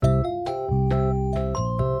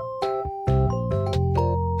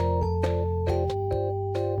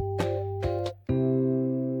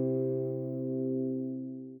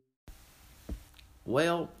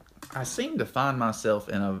Well, I seem to find myself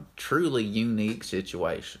in a truly unique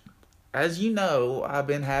situation. As you know, I've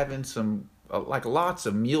been having some, like lots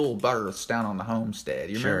of mule births down on the homestead.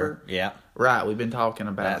 You remember? Yeah. Right, we've been talking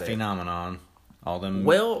about That it. phenomenon. All them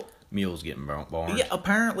mules getting born. Yeah,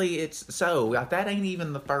 apparently it's so. Like, that ain't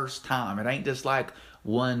even the first time. It ain't just like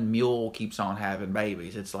one mule keeps on having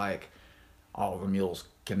babies. It's like all the mules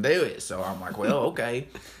can do it. So I'm like, well, okay.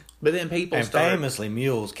 But then people famously,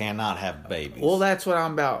 mules cannot have babies. Well, that's what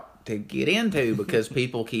I'm about to get into because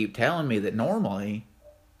people keep telling me that normally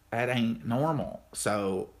that ain't normal.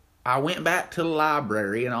 So I went back to the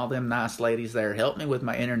library and all them nice ladies there helped me with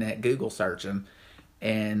my internet Google searching.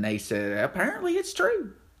 And they said, apparently it's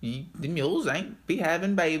true. The mules ain't be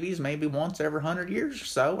having babies maybe once every 100 years or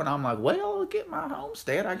so. And I'm like, well, look at my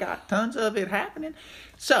homestead. I got tons of it happening.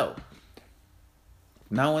 So,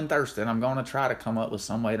 knowing Thurston, I'm going to try to come up with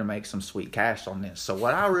some way to make some sweet cash on this. So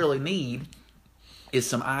what I really need is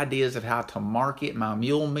some ideas of how to market my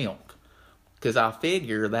mule milk. Because I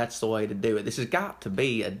figure that's the way to do it. This has got to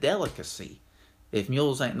be a delicacy. If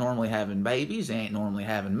mules ain't normally having babies, they ain't normally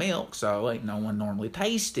having milk, so ain't no one normally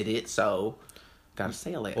tasted it, so got to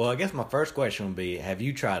sell it. Well, I guess my first question would be, have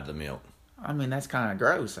you tried the milk? I mean, that's kind of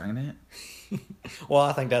gross, ain't it? Well,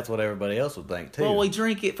 I think that's what everybody else would think, too. Well, we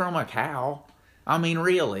drink it from a cow. I mean,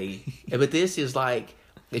 really. But this is like,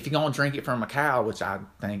 if you're going to drink it from a cow, which I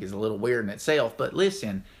think is a little weird in itself, but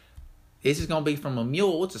listen, this is going to be from a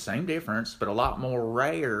mule. It's the same difference, but a lot more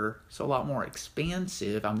rare, so a lot more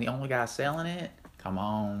expensive. I'm the only guy selling it. Come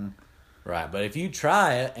on. Right, but if you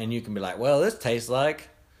try it and you can be like, well, this tastes like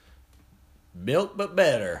milk but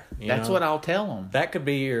better. That's what I'll tell them. That could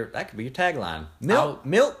be your tagline.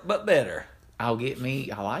 Milk but better. I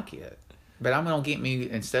like it. But I'm going to get me,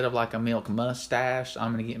 instead of like a milk mustache,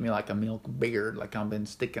 I'm going to get me like a milk beard, like I've been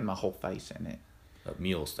sticking my whole face in it. A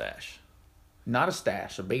mule stash. Not a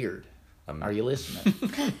stash, a beard. Are you listening?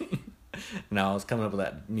 No, I was coming up with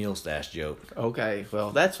that mule stash joke. Okay,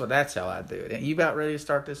 well, that's how I do it. You about ready to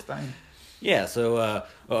start this thing? Yeah, so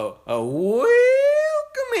welcome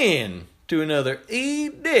in to another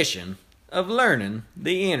edition of Learning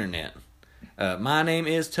the Internet. My name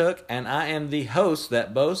is Tuck, and I am the host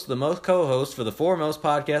that boasts the most co-hosts for the foremost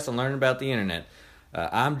podcast on learning about the Internet.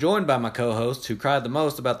 I'm joined by my co-host who cried the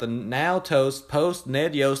most about the now toast post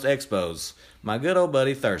Ned Yost expos. My good old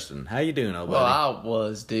buddy Thurston. How you doing, old buddy? Well, I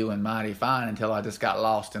was doing mighty fine until I just got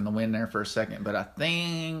lost in the wind there for a second. But I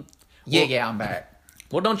think, yeah, I'm back.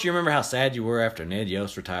 Well, don't you remember how sad you were after Ned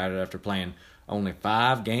Yost retired after playing only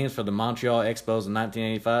 5 games for the Montreal Expos in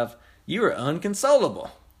 1985? You were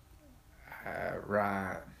unconsolable.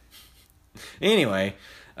 Right. Anyway,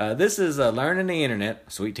 this is Learning the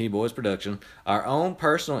Internet, Sweet Tea Boys production, our own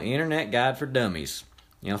personal internet guide for dummies.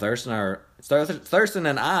 You know, Thurston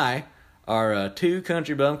and I are 2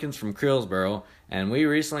 country bumpkins from Krillsboro, and we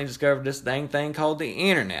recently discovered this dang thing called the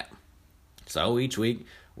Internet. So each week,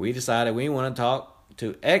 we decided we want to talk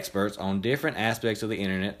to experts on different aspects of the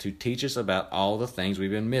Internet to teach us about all the things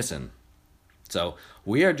we've been missing. So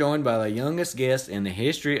we are joined by the youngest guest in the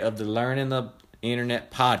history of the Learning the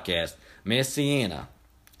Internet podcast, Miss Sienna.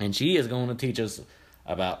 And she is going to teach us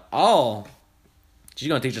all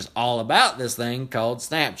about this thing called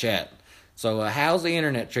Snapchat. So how's the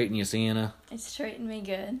internet treating you, Sienna? It's treating me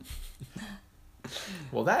good.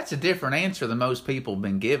 Well, that's a different answer than most people have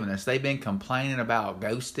been giving us. They've been complaining about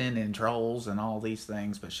ghosting and trolls and all these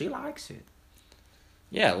things, but she likes it.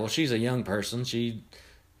 Yeah, well, she's a young person. She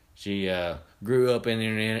grew up in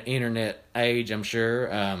the internet age, I'm sure.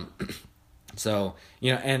 So,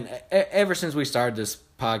 you know, and ever since we started this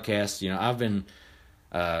podcast, you know, I've been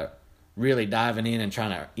really diving in and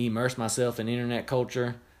trying to immerse myself in internet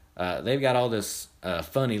culture. They've got all this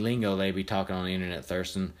funny lingo they be talking on the internet,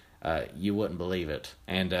 Thurston. You wouldn't believe it.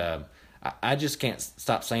 And I just can't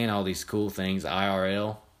stop saying all these cool things,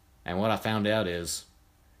 IRL. And what I found out is,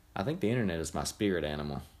 I think the internet is my spirit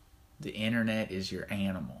animal. The internet is your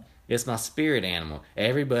animal. It's my spirit animal.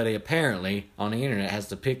 Everybody apparently on the internet has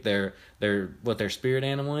to pick what their spirit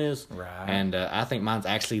animal is. Right. And I think mine's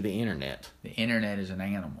actually the internet. The internet is an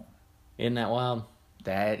animal. Isn't that wild?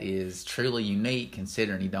 That is truly unique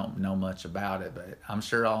considering you don't know much about it, but I'm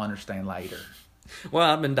sure I'll understand later. Well,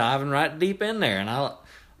 I've been diving right deep in there, and I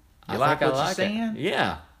like what you're saying?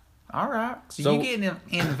 Yeah. All right. So you're getting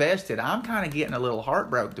invested. I'm kind of getting a little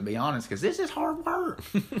heartbroken, to be honest, because this is hard work.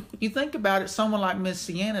 You think about it, someone like Miss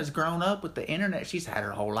Sienna's grown up with the internet. She's had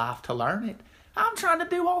her whole life to learn it. I'm trying to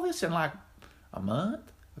do all this in like a month,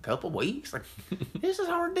 a couple weeks. Like, this is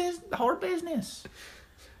hard business.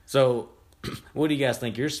 So, what do you guys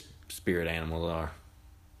think your spirit animals are?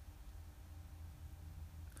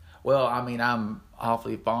 Well, I mean, I'm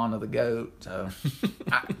awfully fond of the goat, so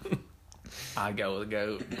I go with the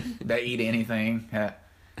goat. They eat anything.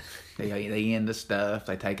 They into stuff.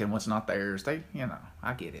 They take in what's not theirs. I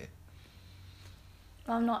get it.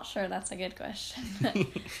 I'm not sure that's a good question.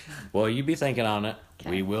 Well, you be thinking on it. Okay.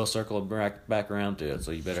 We will circle back around to it,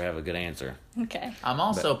 so you better have a good answer. Okay. I'm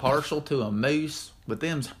also partial to a moose, but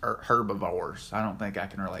them's herbivores. I don't think I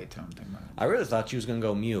can relate to them too much. I really thought you was going to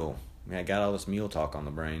go mule. I got all this mule talk on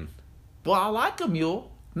the brain. Well, I like a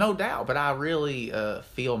mule, no doubt, but I really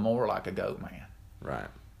feel more like a goat man. Right.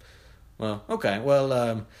 Well, okay.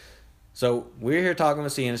 Well, so we're here talking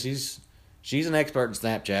with Sienna. She's an expert in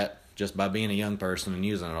Snapchat just by being a young person and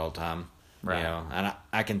using it all the time. Right. You know, and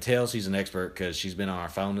I can tell she's an expert because she's been on our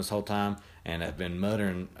phone this whole time and have been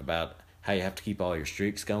muttering about how you have to keep all your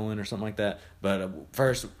streaks going or something like that. But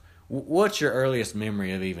first, what's your earliest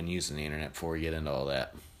memory of even using the internet before we get into all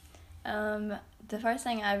that? The first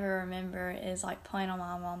thing I ever remember is like playing on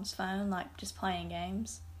my mom's phone, like just playing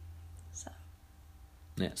games. So.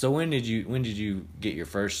 Yeah. So when did you get your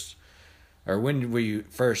first, or when were you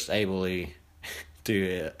first able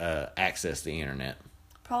to access the internet?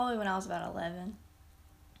 Probably when I was about 11.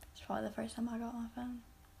 It's probably the first time I got my phone.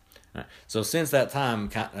 All right. So since that time,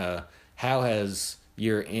 how has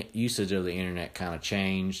your usage of the internet kind of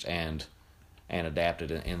changed and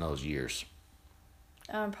adapted in those years?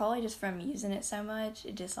 Probably just from using it so much,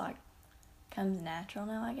 it just like comes natural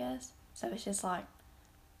now, I guess. So it's just like,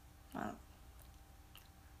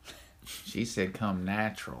 She said come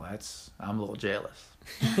natural. I'm a little jealous.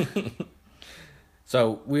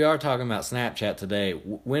 So we are talking about Snapchat today.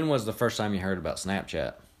 When was the first time you heard about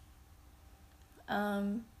Snapchat?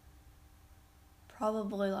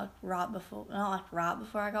 probably like not right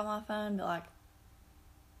before I got my phone, but like,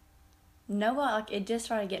 no, like it just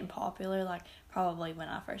started getting popular, like probably when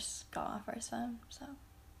I first got my first phone, so.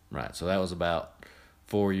 Right, so that was about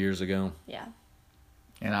 4 years ago. Yeah.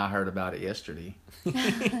 And I heard about it yesterday.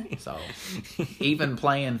 So, even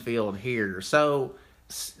playing field here. So,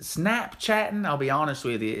 Snapchatting, I'll be honest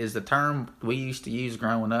with you, is the term we used to use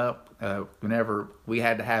growing up. Whenever we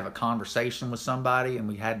had to have a conversation with somebody and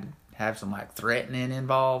we had to have some like threatening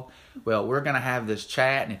involved. Well, we're going to have this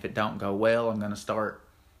chat, and if it don't go well, I'm going to start,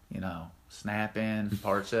 snapping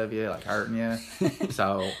parts of you, like hurting you.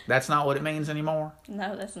 So, that's not what it means anymore.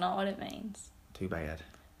 No, that's not what it means. Too bad.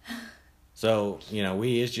 So,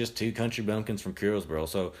 we is just two country bumpkins from Curlsboro.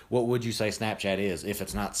 So, what would you say Snapchat is if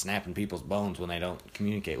it's not snapping people's bones when they don't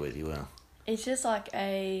communicate with you well? It's just like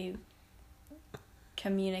a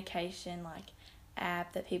communication like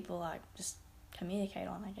app that people like just communicate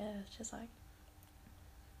on, I guess. Just like.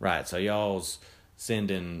 Right. So y'all's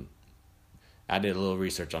sending. I did a little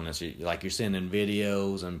research on this. Like you're sending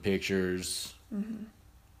videos and pictures. Mm-hmm.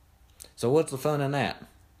 So what's the fun in that?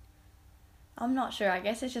 I'm not sure. I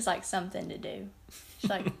guess it's just like something to do. It's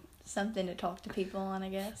like something to talk to people on, I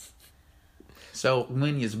guess. So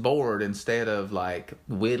when you're bored, instead of like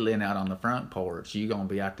whittling out on the front porch, you gonna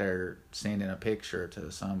be out there sending a picture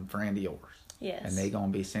to some friend of yours. Yes. And they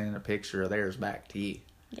gonna be sending a picture of theirs back to you.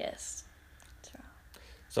 Yes. That's right.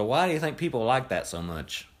 So why do you think people like that so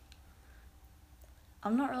much?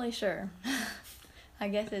 I'm not really sure. I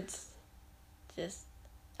guess it's just,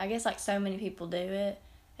 like so many people do it.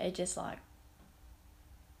 It's just like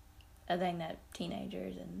a thing that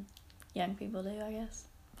teenagers and young people do, I guess.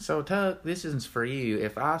 So Tuck, this is for you.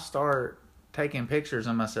 If I start taking pictures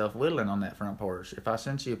of myself whittling on that front porch, if I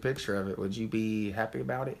sent you a picture of it, would you be happy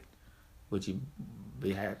about it? Would you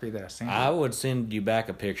be happy that I sent it? I would send you back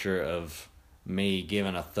a picture of me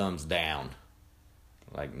giving a thumbs down.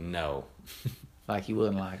 Like, no. Like you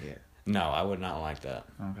wouldn't like it? No, I would not like that.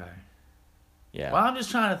 Okay. Yeah. Well, I'm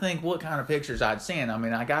just trying to think what kind of pictures I'd send. I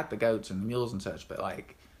mean, I got the goats and the mules and such, but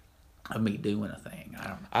like of me doing a thing, I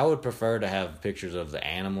don't know. I would prefer to have pictures of the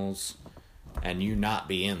animals and you not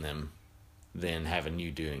be in them than having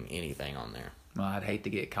you doing anything on there. Well, I'd hate to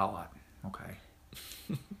get caught.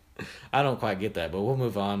 Okay. I don't quite get that, but we'll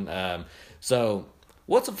move on. So,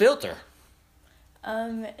 what's a filter?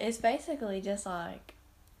 It's basically just like,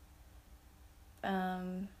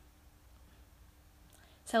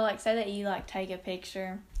 so like say that you like take a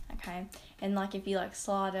picture, okay, and like if you like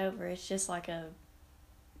slide over, it's just like a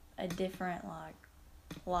different like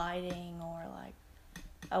lighting or like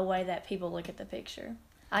a way that people look at the picture,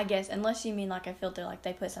 I guess, unless you mean like a filter, like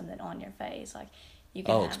they put something on your face, like you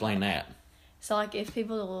can. Oh, explain that. So like if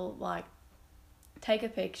people will like take a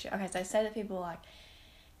picture, okay, so say that people like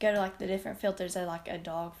go to like the different filters, they're like a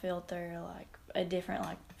dog filter, like a different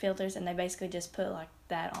like filters, and they basically just put like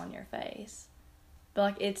that on your face. But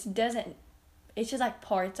like it doesn't it's just like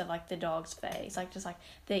parts of like the dog's face, like just like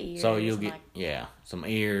the ears. So you'll and, get like, some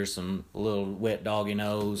ears, some little wet doggy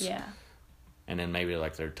nose, yeah. and then maybe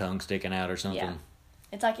like their tongue sticking out or something. Yeah.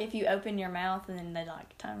 It's like if you open your mouth and then the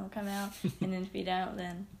like tongue will come out, and then if you don't,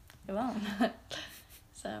 then it won't.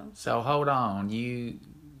 So hold on, you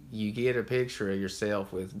get a picture of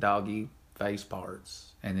yourself with doggy face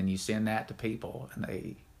parts, and then you send that to people, and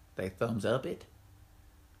they thumbs up it.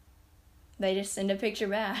 They just send a picture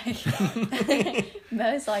back.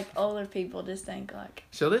 Most like older people just think like.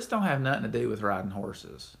 So this don't have nothing to do with riding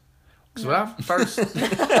horses. Because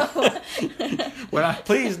No.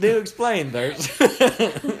 Please do explain, Thurs.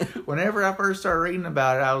 whenever I first started reading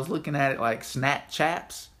about it, I was looking at it like snap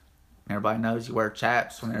chaps. Everybody knows you wear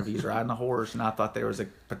chaps whenever you're riding a horse, and I thought there was a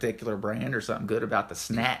particular brand or something good about the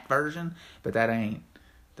snap version, but that ain't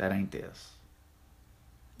this.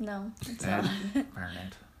 No, it's That not. burn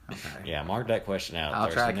it. Okay. Yeah, mark that question out.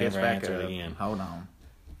 I'll try to Thurston. catch Never back answer it up. again. Hold on.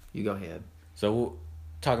 You go ahead. So,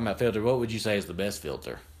 talking about filter, what would you say is the best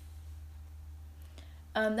filter?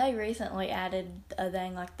 They recently added a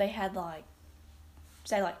thing like they had like,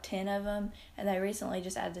 say like 10 of them, and they recently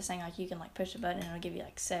just added this thing like you can like push a button and it'll give you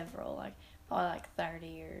like several, like probably like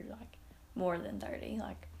 30 or like more than 30.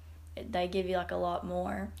 Like they give you like a lot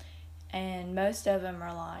more, and most of them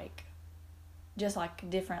are like just like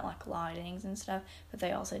different like lightings and stuff, but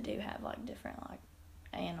they also do have like different like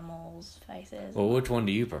animals faces. Well, which one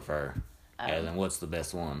do you prefer? Um, And then what's the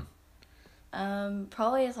best one?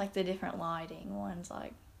 Probably it's like the different lighting ones.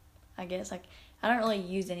 Like, I guess like I don't really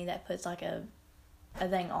use any that puts like a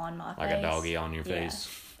thing on my Like face. a doggy on your Yeah. face?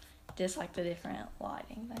 Just like the different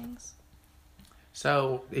lighting things.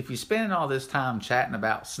 So, if you spend all this time chatting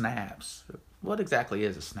about snaps, what exactly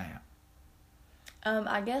is a snap?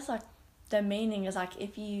 I guess like the meaning is like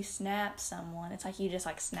if you snap someone, it's like you just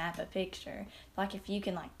like snap a picture. Like if you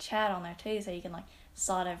can like chat on there too, so you can like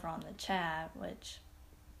slide over on the chat, which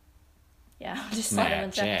yeah, just slide over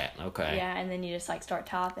and Snapchat, okay. Yeah, and then you just like start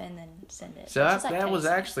typing and then send it. So It's that, just, like, that was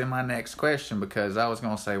texting. actually my next question, because I was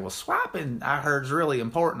going to say, well, swiping I heard is really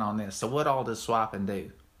important on this. So what all does swiping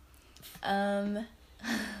do?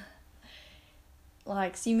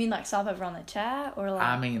 Like, so you mean like swap over on the chat or like?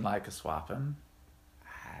 I mean, like a swapping.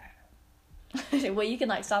 Well, you can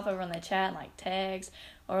like stop over on the chat and like tags,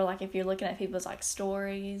 or like if you're looking at people's like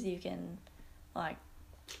stories, you can like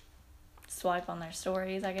swipe on their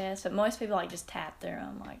stories, I guess. But most people like just tap through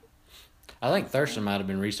them. Like, I think Thurston might have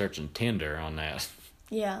been researching Tinder on that.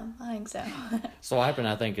 yeah, I think so. Swiping,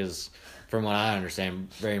 I think, is, from what I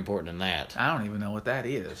understand, very important in that. I don't even know what that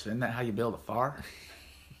is. Isn't that how you build a fire?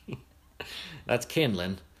 That's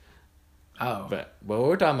kindling. Oh. But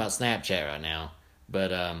we're talking about Snapchat right now.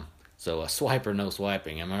 But so a swipe or no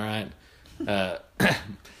swiping, am I right?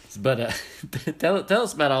 But tell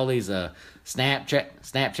us about all these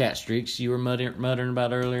Snapchat streaks you were muttering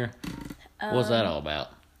about earlier. What's that all about?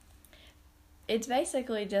 It's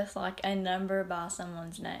basically just like a number by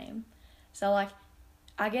someone's name. So like,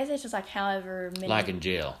 I guess it's just like however many. Like in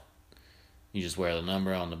jail, you just wear the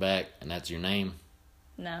number on the back, and that's your name.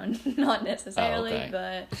 No, not necessarily, Oh, okay.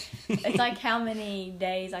 but it's like how many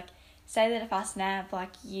days, like, say that if I snap,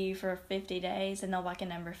 like, you for 50 days, and they'll like a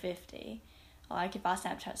number 50. Like, if I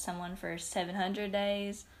Snapchat someone for 700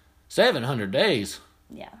 days. 700 days.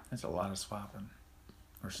 Yeah. That's a lot of swapping.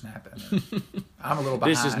 Or snapping. I'm a little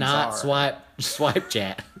behind. This is not sorry. swipe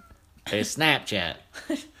chat. It's Snapchat.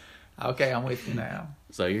 Okay, I'm with you now.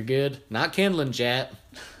 So you're good. Not kindling chat.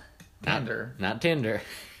 Tinder. Not Tinder.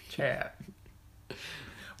 Chat.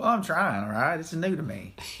 Well, I'm trying, all right? It's new to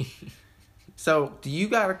me. So, do you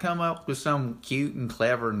got to come up with some cute and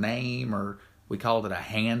clever name, or we called it a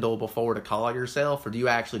handle before, to call yourself, or do you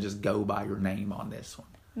actually just go by your name on this one?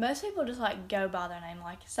 Most people just, like, go by their name.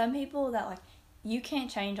 Like, some people that, like, you can't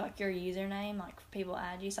change, like, your username, like, people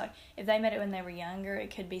add you. So, like, if they made it when they were younger,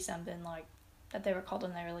 it could be something, like, that they were called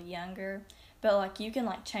when they were really younger. But, like, you can,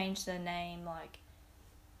 like, change the name, like,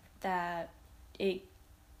 that it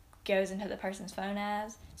goes into the person's phone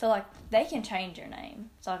as. So, like, they can change your name.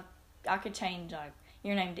 So, I could change, like,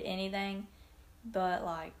 your name to anything, but,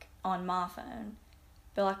 like, on my phone.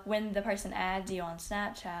 But, like, when the person adds you on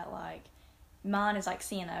Snapchat, like, mine is, like,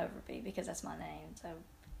 Sienna Overby, because that's my name. So,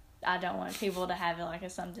 I don't want people to have it, like,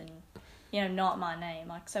 as something, you know, not my name.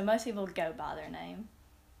 Like, so most people go by their name.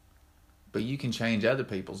 But you can change other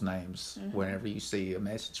people's names whenever you see a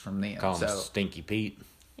message from them. Call him Stinky Pete.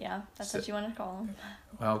 Yeah, that's what you want to call them.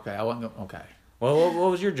 Okay, I wasn't going. Okay. Well, what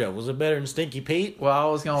was your joke? Was it better than Stinky Pete? Well, I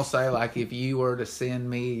was gonna say, like, if you were to send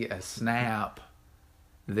me a snap,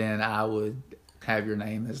 then I would have your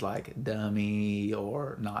name as like Dummy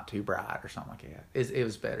or Not Too Bright or something like that. It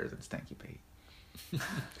was better than Stinky Pete.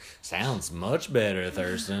 Sounds much better,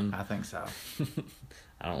 Thurston. I think so.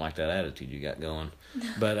 I don't like that attitude you got going.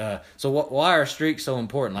 But so why are streaks so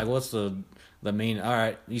important? Like, what's the mean? All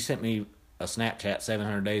right, you sent me a Snapchat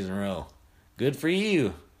 700 days in a row. Good for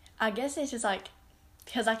you. I guess it's just like,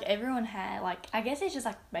 because like everyone had like, I guess it's just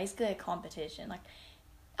like basically a competition. Like,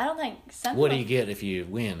 I don't think some. What do you get if you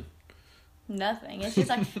win? Nothing. It's just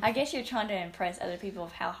like, I guess you're trying to impress other people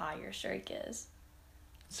of how high your streak is.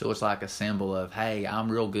 So it's like a symbol of, hey,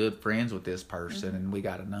 I'm real good friends with this person, and we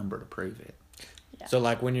got a number to prove it. Yeah. So,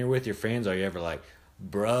 like, when you're with your friends, are you ever like,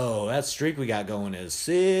 bro, that streak we got going is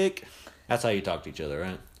sick? That's how you talk to each other,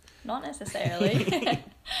 right? Not necessarily.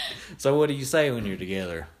 So what do you say when you're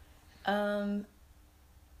together?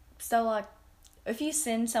 So like, if you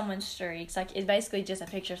send someone streaks, like it's basically just a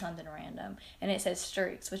picture of something random, and it says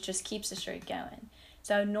streaks, which just keeps the streak going.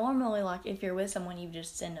 So normally, like if you're with someone, you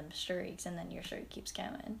just send them streaks, and then your streak keeps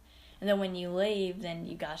going. And then when you leave, then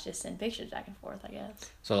you guys just send pictures back and forth, I guess.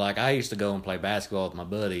 So, like, I used to go and play basketball with my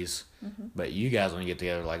buddies, Mm-hmm. but you guys, when you get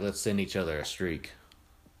together, like, let's send each other a streak.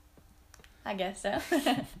 I guess so.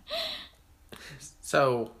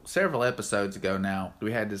 So several episodes ago now,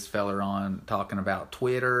 we had this feller on talking about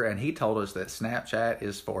Twitter, and he told us that Snapchat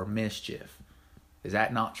is for mischief. Is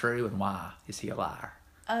that not true, and why is he a liar?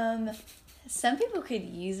 Some people could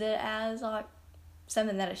use it as like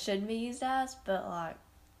something that it shouldn't be used as, but like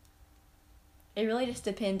it really just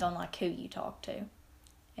depends on like who you talk to,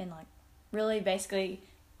 and like really basically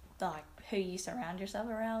like who you surround yourself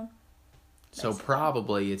around. So Basically.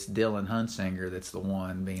 probably it's Dylan Hunsinger that's the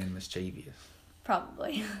one being mischievous.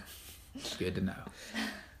 Probably. Good to know.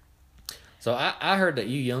 So I heard that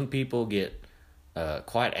you young people get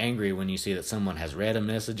quite angry when you see that someone has read a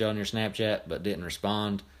message on your Snapchat but didn't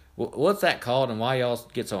respond. What's that called, and why y'all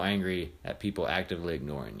get so angry at people actively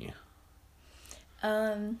ignoring you?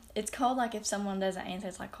 It's called like if someone doesn't answer,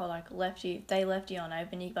 it's like called like they left you on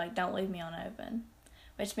open. You like don't leave me on open,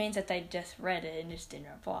 which means that they just read it and just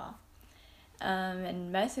didn't reply.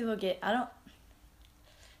 And most people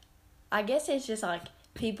I guess it's just like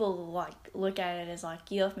people like look at it as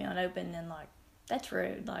like you left me on open, and like that's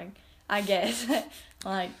rude. Like I guess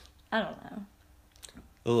like I don't know.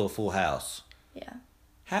 A little Full House. Yeah.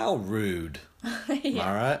 How rude. Yeah.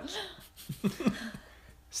 All right.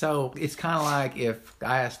 So it's kind of like if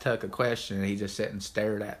I asked Tuck a question and he just sat and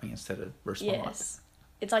stared at me instead of responding. Yes.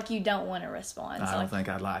 It's like you don't want to respond. I So don't like, think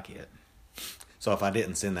I'd like it. So if I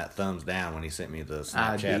didn't send that thumbs down when he sent me the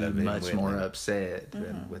Snapchat I'd of be him much with more me. upset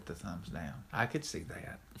than with the thumbs down. I could see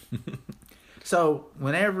that. So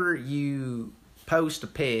whenever you post a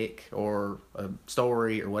pic or a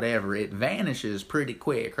story or whatever, it vanishes pretty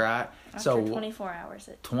quick, right? after 24 hours.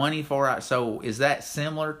 24 hours. So is that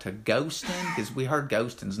similar to ghosting? Because we heard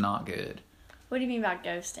ghosting's not good. What do you mean by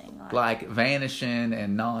ghosting? Like vanishing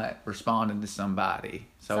and not responding to somebody.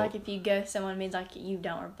 So It's like if you ghost someone, it means like you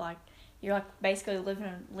don't reply. You're like basically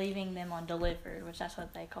leaving them on delivered, which that's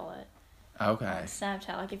what they call it. okay. On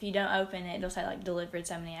Snapchat, like if you don't open it, it'll say like delivered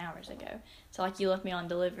so many hours ago. So like you left me on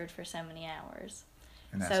delivered for so many hours.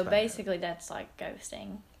 And that's So bad. basically that's like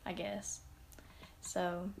ghosting, I guess.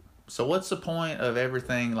 So what's the point of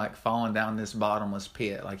everything like falling down this bottomless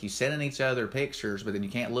pit? Like you sending each other pictures, but then you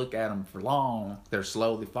can't look at them for long. They're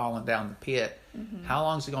slowly falling down the pit. Mm-hmm. How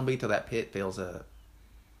long is it going to be till that pit fills up?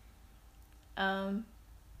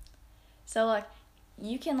 So like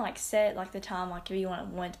you can like set like the time, like if you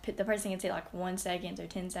want the person can see like 1 second or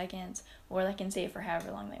 10 seconds, or they can see it for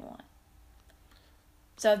however long they want.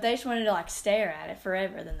 So if they just wanted to like stare at it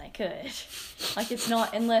forever, then they could. Like it's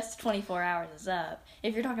not, unless 24 hours is up,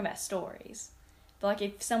 if you're talking about stories. But like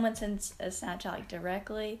if someone sends a Snapchat like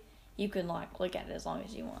directly, you can like look at it as long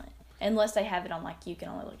as you want. Unless they have it on like you can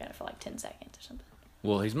only look at it for like 10 seconds or something.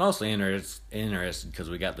 Well, he's mostly interested because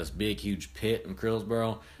we got this big, huge pit in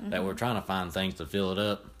Crillsboro that we're trying to find things to fill it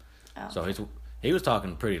up. Oh. So he was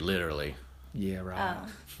talking pretty literally. Yeah, right.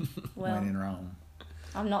 Well, When in Rome.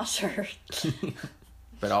 I'm not sure.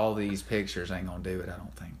 But all these pictures ain't going to do it, I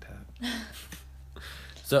don't think,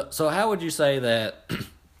 Tuck. So how would you say that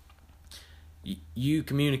you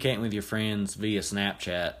communicating with your friends via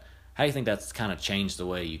Snapchat, how do you think that's kind of changed the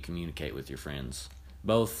way you communicate with your friends?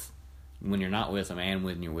 Both when you're not with them and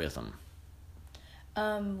when you're with them.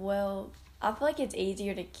 Well, I feel like it's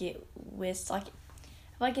easier to get with, like, I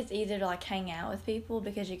feel like it's easier to, like, hang out with people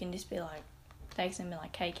because you can just be, like, text them and be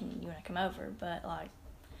like, hey, can you want to come over? But, like,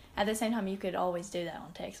 at the same time, you could always do that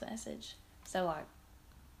on text message. So, like,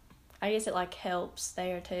 I guess it, like, helps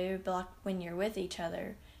there, too. But, like, when you're with each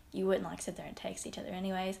other, you wouldn't, like, sit there and text each other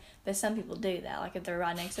anyways. But some people do that. Like, if they're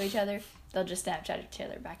right next to each other, they'll just Snapchat each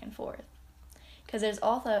other back and forth. because there's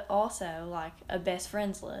also like a best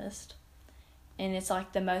friends list, and it's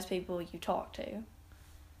like the most people you talk to.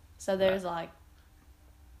 So there's like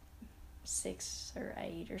 6 or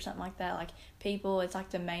 8 or something like that. Like people, it's like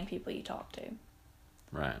the main people you talk to.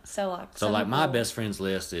 Right. So my best friends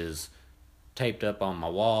list is taped up on my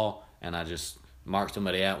wall, and I just mark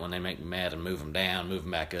somebody out when they make me mad and move them down, move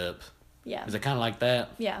them back up. Yeah. Is it kind of like that?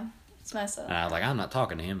 Yeah. It's mostly And I was like, I'm not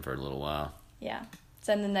talking to him for a little while. Yeah.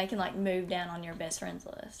 So then they can like move down on your best friends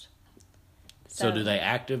list. So do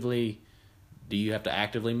you have to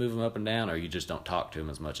actively move them up and down, or you just don't talk to them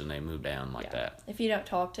as much and they move down like that? If you don't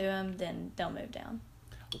talk to them, then they'll move down.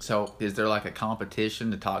 So is there like a competition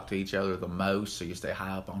to talk to each other the most so you stay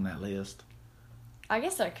high up on that list? I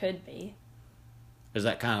guess there could be. Is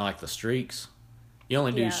that kind of like the streaks? You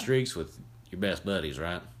only do Yeah. streaks with your best buddies,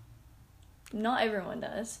 right? Not everyone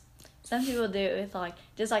does. Some people do it with like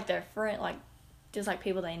just like their friend, like just like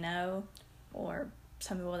people they know, or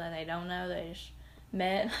some people that they don't know. They just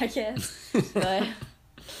met, I guess. But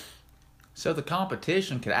So the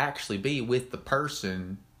competition could actually be with the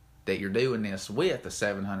person that you're doing this with, the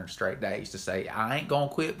 700 straight days, to say, I ain't gonna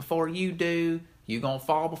quit before you do. You gonna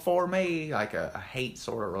fall before me, like a hate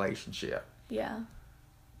sort of relationship. yeah,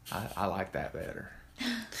 I like that better.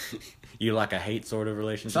 You like a hate sort of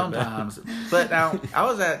relationship? Sometimes. But now, I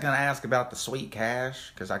was going to ask about the sweet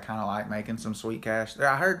cash, because I kind of like making some sweet cash.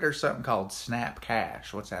 I heard there's something called Snap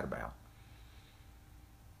Cash. What's that about?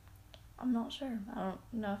 I'm not sure. I don't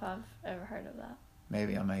know if I've ever heard of that.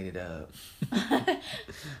 Maybe I made it up.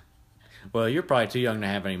 Well, you're probably too young to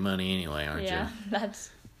have any money anyway, aren't Yeah, you?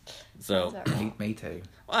 that's So, sounds about right. Me too.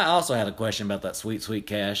 well, I also had a question about that sweet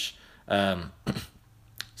cash.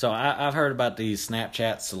 So I've heard about these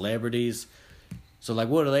Snapchat celebrities. So, like,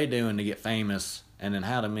 what are they doing to get famous? And then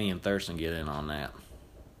how do me and Thurston get in on that?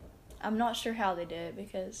 I'm not sure how they do it,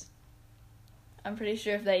 because I'm pretty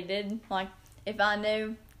sure if they did, like, if I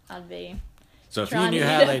knew, I'd be. So if you Trying to knew get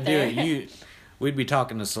how up they do there. it, we'd be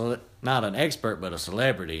talking to not an expert, but a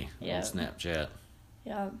celebrity Yeah. on Snapchat.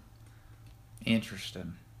 Yeah.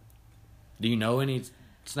 Interesting. Do you know any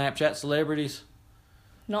Snapchat celebrities?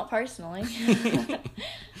 Not personally.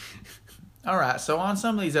 All right, so on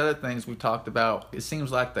some of these other things we've talked about, it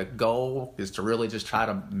seems like the goal is to really just try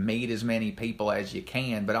to meet as many people as you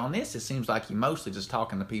can. But on this, it seems like you're mostly just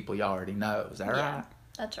talking to people you already know. Is that right?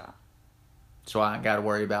 That's right. So I ain't got to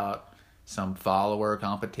worry about some follower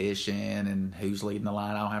competition and who's leading the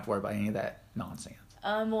line. I don't have to worry about any of that nonsense.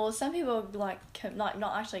 Well, some people like not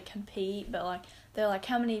actually compete, but like they're like,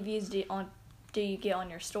 how many views do you get on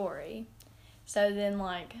your story? So then,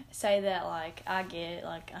 like, say that like I get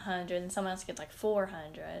like 100 and someone else gets like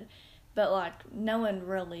 400, but like no one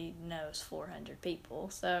really knows 400 people.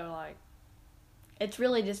 So like, it's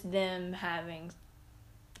really just them having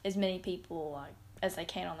as many people like as they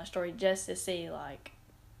can on their story, just to see like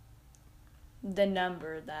the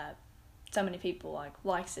number that so many people like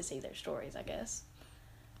likes to see their stories, I guess.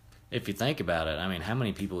 If you think about it, I mean, how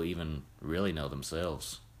many people even really know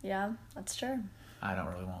themselves? Yeah, that's true. I don't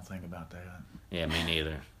really want to think about that. Yeah, me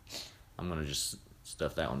neither. I'm going to just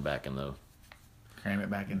stuff that one back in the Cram it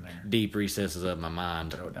back in there. deep recesses of my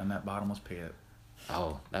mind. Throw it down that bottomless pit.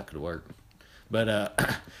 Oh, that could work. But,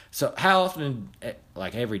 so how often,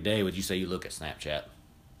 like every day, would you say you look at Snapchat?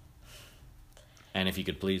 And if you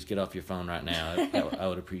could please get off your phone right now, I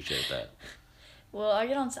would appreciate that. Well,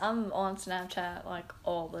 I'm on Snapchat like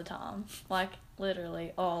all the time, like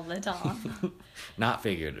literally all the time. Not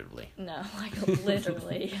figuratively. No, like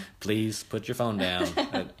literally. Please put your phone down.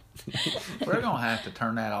 We're going to have to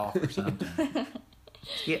turn that off or something.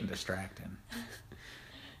 It's getting distracting.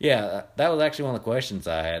 Yeah, that was actually one of the questions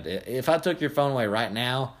I had. If I took your phone away right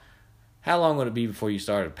now, how long would it be before you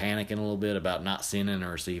started panicking a little bit about not sending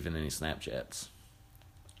or receiving any Snapchats?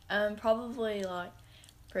 Probably like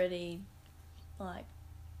pretty, like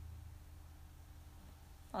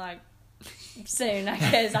soon, I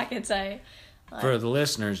guess I could say. Like, For the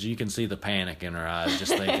listeners, you can see the panic in her eyes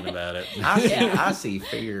just thinking about it. I see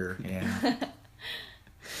fear, yeah.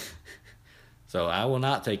 So I will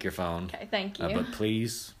not take your phone. okay, thank you. But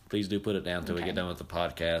please do put it down until we Okay. get done with the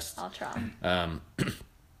podcast. I'll try.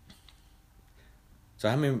 So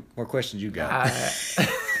how many more questions you got?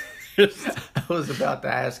 I was about to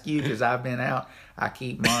ask you because I've been out. I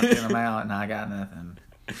keep marking them out and I got nothing.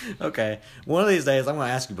 Okay. One of these days, I'm going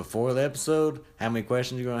to ask you before the episode how many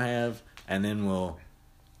questions you're going to have, and then we'll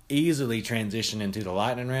easily transition into the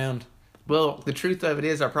lightning round. Well, the truth of it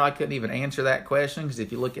is I probably couldn't even answer that question because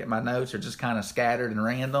if you look at my notes, they're just kind of scattered and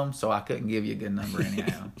random, so I couldn't give you a good number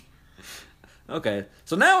anyhow. Okay,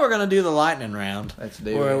 so now we're gonna do the lightning round. Let's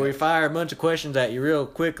do where it. we fire a bunch of questions at you real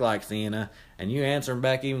quick, like Sienna, and you answer them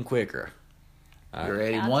back even quicker. All You right.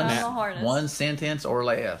 ready? I'll One, try my hardest. one sentence or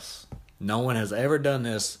less. No one has ever done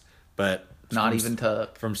this, but Not from- even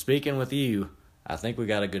Tuck. from speaking with you, I think we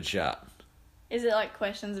got a good shot. Is it like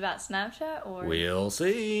questions about Snapchat or? We'll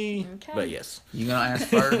see. Okay. But yes. You gonna ask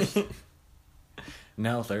first?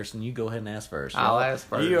 No, Thurston, you go ahead and ask first. I'll ask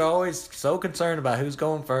first. You're always so concerned about who's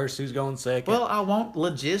going first, who's going second. Well, I want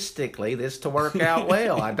logistically this to work out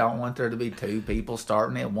well. I don't want there to be two people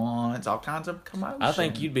starting at once, all kinds of commotion. I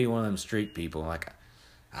think you'd be one of them streak people. Like,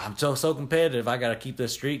 I'm so competitive. I got to keep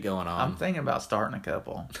this streak going on. I'm thinking about starting a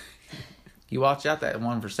couple. You watch out that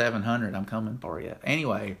one for 700. I'm coming for you.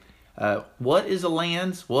 Anyway, what is a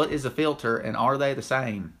lens? What is a filter? And are they the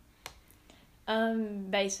same?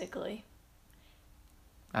 Basically.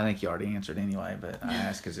 I think you already answered anyway, but I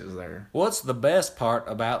asked because it was there. What's the best part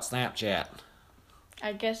about Snapchat?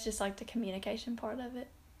 I guess just like the communication part of it.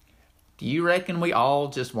 Do you reckon we all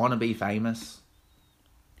just want to be famous?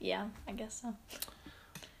 Yeah, I guess so.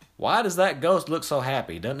 Why does that ghost look so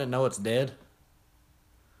happy? Doesn't it know it's dead?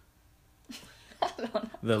 I don't know.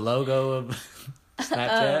 The logo of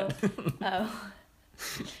Snapchat?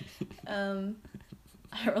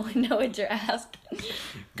 I don't really know what you're asking.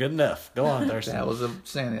 Good enough. Go on, Thurston. That was a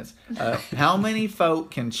sentence. How many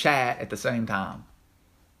folk can chat at the same time?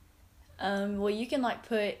 Well, you can like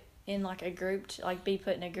put in like a group, be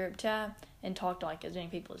put in a group chat and talk to like as many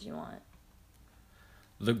people as you want.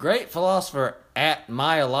 The great philosopher at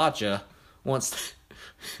Mayalacha once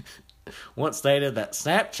stated that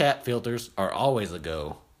Snapchat filters are always a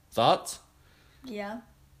go. Thoughts? Yeah.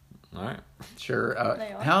 All right. Sure.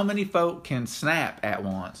 They are. How many folk can snap at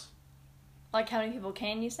once? Like how many people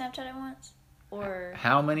can use Snapchat at once? Or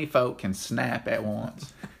How many folk can snap at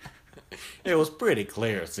once? It was pretty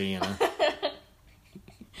clear, Sienna.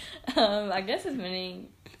 I guess as many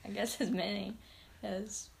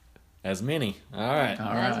as As many. All right.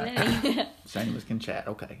 All as right. many. Same as can chat.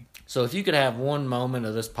 Okay. So if you could have one moment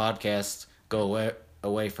of this podcast go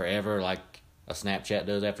away forever, like a Snapchat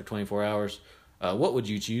does after 24 hours, what would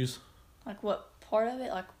you choose? Like what part of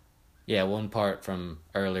it? Like Yeah, one part from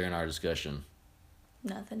earlier in our discussion.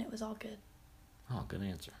 nothing. It was all good. Oh, good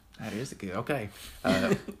answer. That is a good. Okay.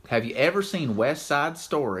 Have you ever seen West Side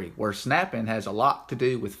Story, where snapping has a lot to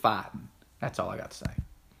do with fighting? That's all I got to say.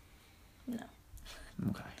 No.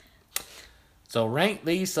 Okay. So rank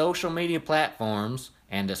these social media platforms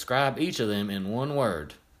and describe each of them in one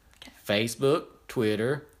word. Okay. Facebook,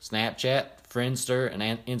 Twitter, Snapchat, Friendster,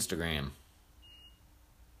 and Instagram.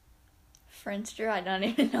 Friendster, I don't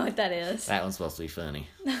even know what that is. That one's supposed to be funny.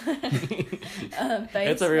 Facebook.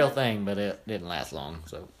 It's a real thing, but it didn't last long,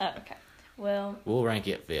 so Oh, okay. Well, we'll rank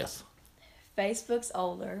it fifth. Facebook's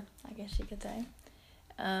older, I guess you could say.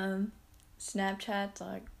 Snapchat's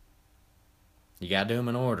like You gotta do them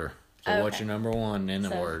in order. So what's Okay. your number one in the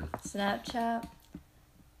so word? Snapchat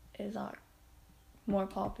is like more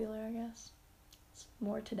popular, I guess. It's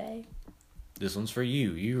more today. This one's for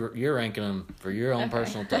you. You're ranking them for your own Okay.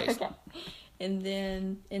 personal taste. Okay. And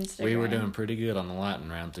then Instagram. We were doing pretty good on the lightning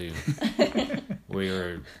round too. we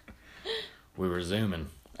were zooming.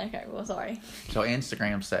 Okay, well, sorry. So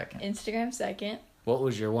Instagram second. Instagram second. What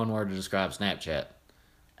was your one word to describe Snapchat?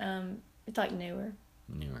 It's like newer.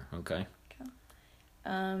 Newer. Okay.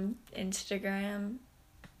 Instagram.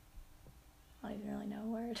 I don't even really know a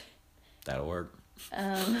word. That'll work.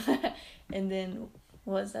 And then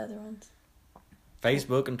what was the other ones?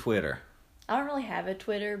 Facebook and Twitter. I don't really have a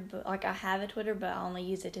Twitter, but like I have a Twitter, but I only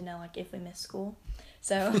use it to know like if we miss school.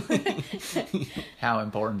 So, How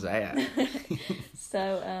important's that?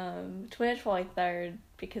 Twitter's probably third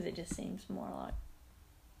because it just seems more like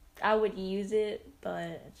I would use it, but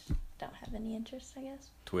I just don't have any interest. I guess.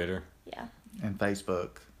 Twitter. Yeah, And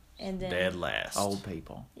Facebook. and then Dead last. Old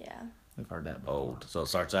people. Yeah, We've heard that before. Old. So it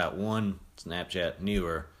starts out 1, Snapchat,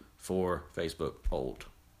 newer, 4, Facebook, old.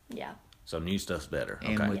 yeah. So new stuff's better.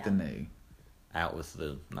 And Okay. with the new. Out with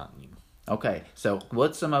the not new. Okay, so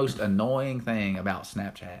what's the most annoying thing about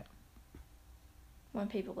Snapchat? When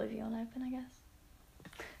people leave you on open, I guess.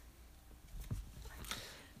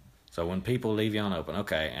 So when people leave you on open,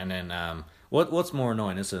 okay, and then what's more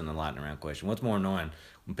annoying? This isn't a lightning round question. What's more annoying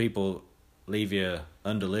when people leave you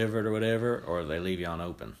undelivered or whatever, or they leave you on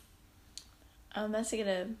open? That's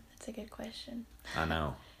a good question. I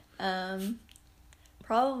know.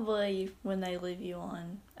 Probably when they leave you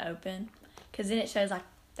on open, because then it shows like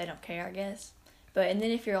they don't care, I guess. And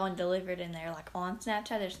then if you're on delivered and they're like on Snapchat,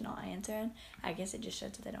 they're just not answering. I guess it just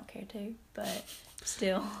shows that they don't care too. But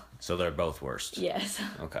still, So they're both worst. yes,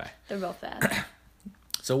 Okay. they're both bad.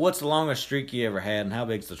 So what's the longest streak you ever had, and how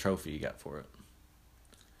big's the trophy you got for it?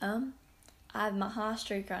 I have my high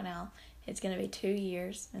streak right now. It's gonna be 2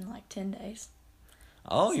 years in like 10 days.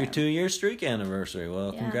 Oh, your So- 2-year streak anniversary.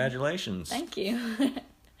 Well, Yeah. congratulations. Thank you.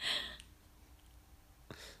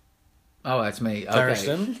 Oh, that's me. Okay.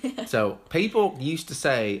 Thurston. So people used to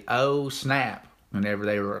say, "Oh snap," whenever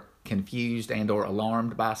they were confused and or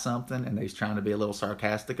alarmed by something, and they was trying to be a little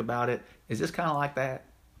sarcastic about it. Is this kind of like that?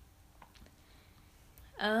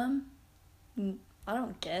 I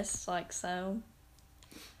don't guess like so.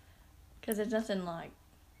 Cause there's nothing like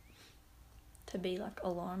to be like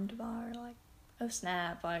alarmed by or like, oh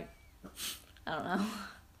snap, like I don't know.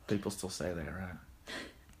 People still say that, right?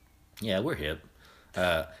 Yeah, we're hip.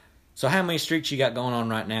 So how many streaks you got going on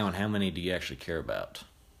right now, and how many do you actually care about?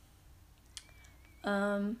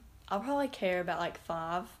 I'll probably care about like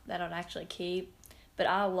 5 that I'd actually keep, but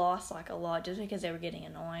I lost like a lot just because they were getting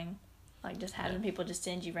annoying. Like just having people just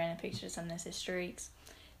send you random pictures of this is streaks.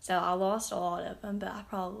 So I lost a lot of them, but I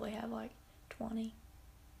probably have like 20.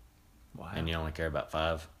 Wow. And you only care about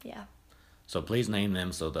 5? Yeah. So please name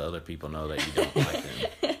them so the other people know that you don't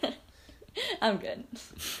like them. I'm good.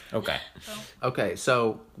 Okay. Okay,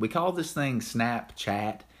 so we call this thing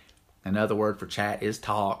Snapchat. Another word for chat is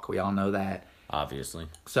talk. We all know that. Obviously.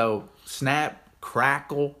 So snap,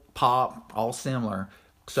 crackle, pop, all similar.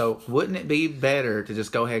 So wouldn't it be better to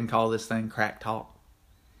just go ahead and call this thing Crack Talk?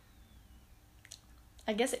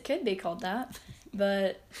 I guess it could be called that,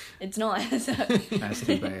 but it's not. So. That's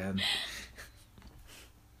too bad.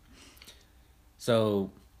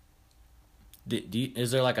 So,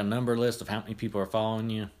 is there like a number list of how many people are following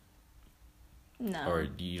you? No. Or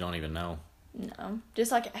you don't even know? No.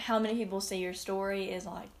 Just like how many people see your story is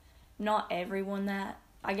like not everyone that.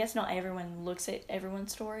 I guess not everyone looks at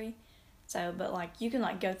everyone's story. So, but like you can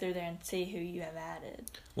like go through there and see who you have added.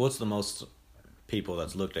 What's the most people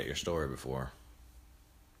that's looked at your story before?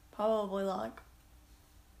 Probably like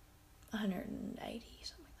 180,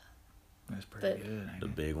 something like That's pretty But- good, ain't The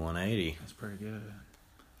it? big 180. That's pretty good.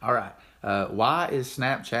 All right. Why is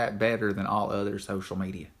Snapchat better than all other social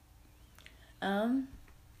media? that.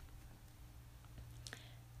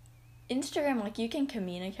 Instagram, like you can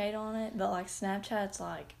communicate on it, but like Snapchat's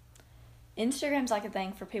like Instagram's like a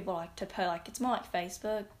thing for people like to put like it's more like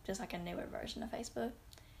Facebook, just like a newer version of Facebook.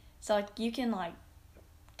 So like you can like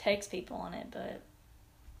text people on it, but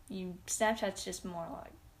Snapchat's just more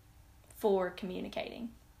like for communicating.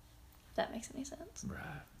 If that makes any sense. Right.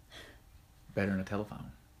 Better than a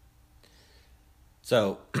telephone.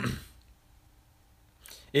 So,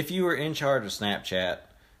 if you were in charge of Snapchat,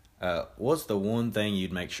 what's the one thing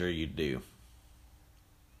you'd make sure you'd do?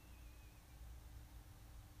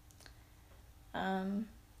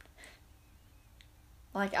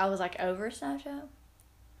 Like I was like over Snapchat.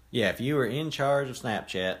 Yeah, if you were in charge of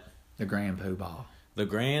Snapchat, The Grand Poobah. the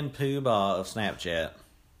grand poobah of Snapchat,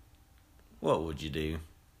 what would you do?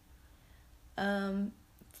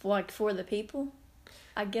 Like for the people,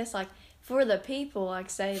 I guess like for the people, like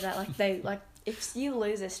say that like they like if you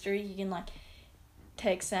lose a streak, you can like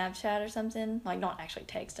text Snapchat or something, like not actually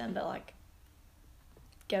text them, but like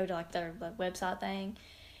go to like their like, website thing,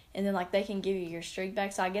 and then like they can give you your streak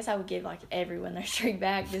back. So I guess I would give like everyone their streak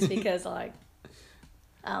back just because like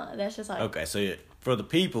I don't know. That's just like Okay, so for the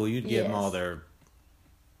people, you'd give them all Yes. their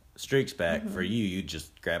streaks back. For you, you'd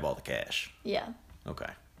just grab all the cash. yeah. Okay.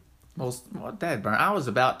 Well, Dad Burn, I was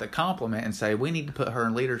about to compliment and say we need to put her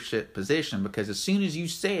in leadership position because as soon as you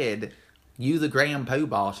said you the Grand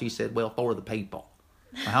Poobah, she said, well, for the people.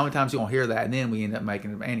 Well, how many times you gonna hear that? And then we end up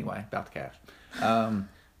making it anyway about the cash.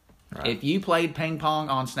 Right. If you played ping pong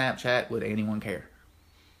on Snapchat, would anyone care?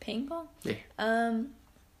 Ping pong. Yeah. I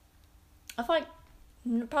feel like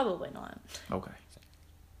probably not. Okay.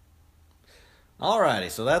 Alrighty,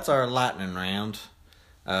 so that's our lightning round.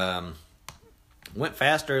 Went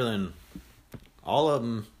faster than all of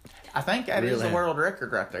them. I think that is Really? the world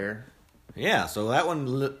record right there. Yeah, so that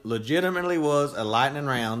one legitimately was a lightning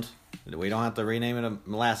round. We don't have to rename it a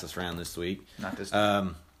molasses round this week. Not this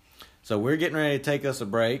So we're getting ready to take us a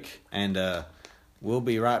break, and we'll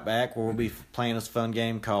be right back where we'll be playing this fun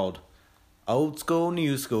game called Old School,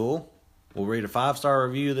 New School. We'll read a 5-star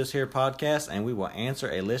review of this here podcast, and we will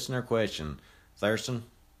answer a listener question. Thurston,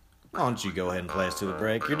 why don't you go ahead and play us to the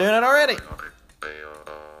break? You're doing it already.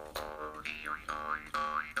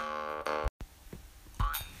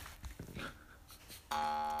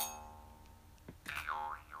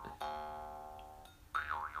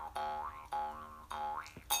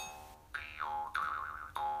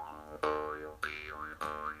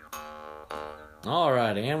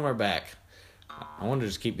 Alrighty, and we're back. I wanted to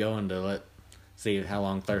just keep going to see how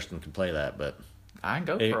long Thurston can play that, but I can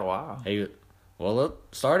go Hey. for a while. Hey, well,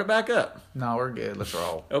 look, start it back up. No, we're good. Let's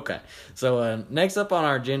roll. Okay. So next up on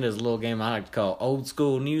our agenda is a little game I like to call Old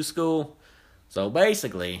School, New School. So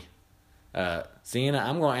basically, Sienna,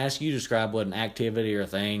 I'm going to ask you to describe what an activity or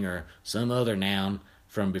thing or some other noun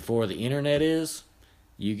from before the internet is.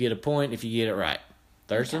 You get a point if you get it right.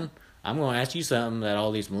 Thurston, I'm going to ask you something that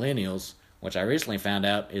all these millennials, which I recently found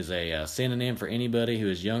out is a synonym for anybody who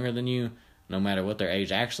is younger than you, no matter what their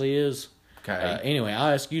age actually is. Okay. Anyway,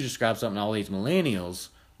 I'll ask you to describe something all these millennials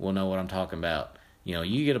will know what I'm talking about. You know,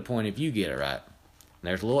 you get a point if you get it right. And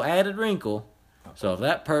there's a little added wrinkle. So if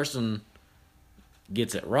that person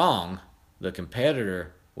gets it wrong, the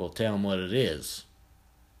competitor will tell them what it is.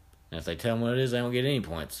 And if they tell them what it is, they don't get any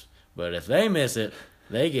points. But if they miss it,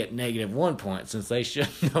 they get -1 point since they should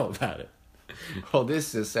know about it. Well,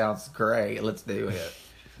 this just sounds great. Let's do it.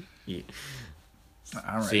 Yeah.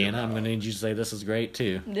 I'm ready. Sienna, I'm going to need you to say this is great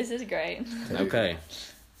too. This is great. Okay.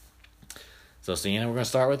 So, Sienna, we're going to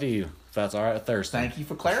start with you, if that's all right with Thurston. Thank you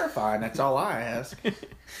for clarifying. That's all I ask.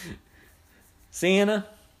 Sienna,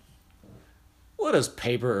 what does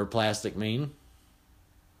paper or plastic mean?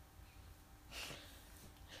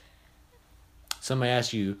 Somebody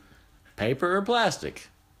asks you, paper or plastic?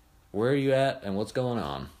 Where are you at and what's going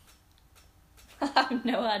on? I have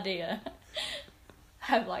no idea. I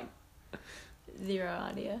have like 0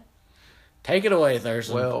 idea. Take it away,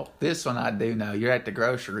 Thurston. Well, this one I do know. You're at the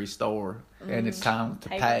grocery store, and it's time to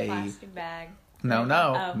Paper pay. plastic bag. No, Oh,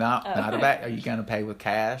 not oh. a bag. Are you going to pay with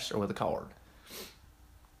cash or with a card?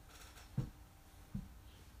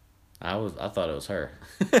 I thought it was her.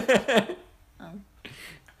 Oh.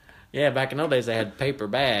 Yeah, back in those days they had paper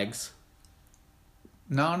bags.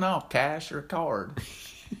 No, cash or card.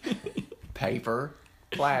 Paper,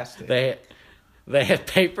 plastic. They had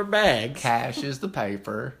paper bags. Cash is the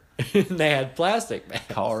paper. They had plastic bags.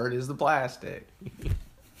 Card is the plastic.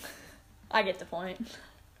 I get the point.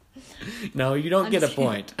 No, you don't I'm get a just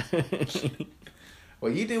point.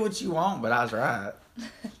 Well, you do what you want, but I was right.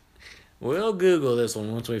 We'll Google this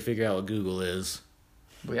one once we figure out what Google is.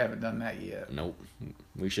 We haven't done that yet. Nope.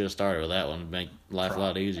 We should have started with that one to make life a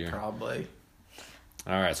lot easier. Probably.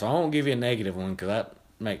 All right, so I won't give you a negative one because that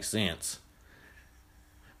makes sense.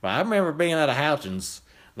 But I remember being at a Houchins.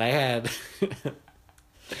 They had...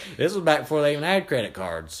 This was back before they even had credit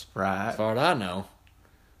cards. Right. As far as I know.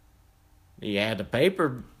 You had the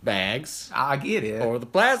paper bags I get it. or the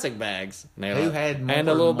plastic bags. And they were Who like- had more and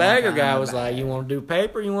the little than one bagger kind guy of was like, bag? you want to do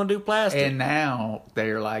paper, you want to do plastic? And now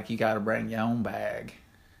they're like, you got to bring your own bag.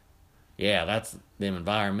 Yeah, that's them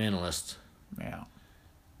environmentalists Yeah.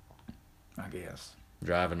 I guess.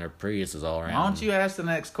 driving their Priuses all around. Why don't you ask the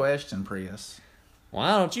next question, Prius?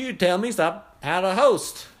 Why don't you tell me stop how to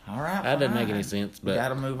host? All right. That doesn't make fine. any sense, You got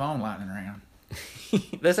but to move on, lightning round.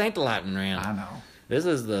 this ain't the lightning round. I know. This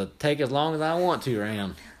is the take as long as I want to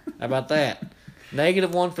round. How about that?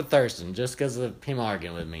 -1 for Thurston, just because of him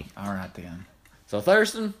arguing with me. All right then. So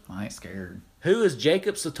Thurston, I ain't scared. who is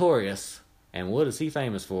Jacob Sartorius, and what is he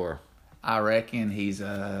famous for? I reckon he's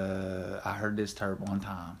I heard this term one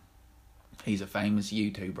time. He's a famous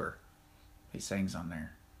YouTuber. He sings on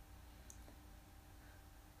there.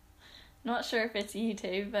 Not sure if it's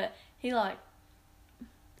YouTube, but he's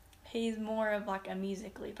more of like a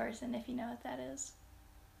musically person, if you know what that is.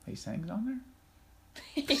 He sings on there?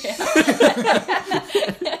 Yeah.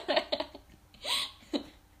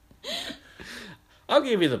 I'll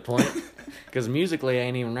give you the point, because musically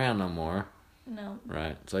ain't even around no more. No.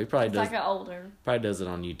 Right, so he probably It's does like an older. it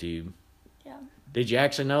on YouTube. Yeah. Did you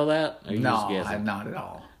actually know that? Or you just No, guessing? not at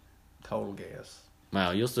all. Total guess.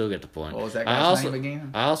 Well, you'll still get the point. What was that I guy's also, name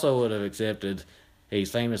again? I also would have accepted he's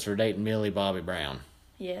famous for dating Millie Bobby Brown.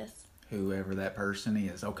 Yes. Whoever that person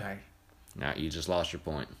is. Okay. Now you just lost your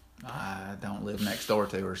point. I don't live next door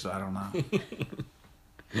to her, so I don't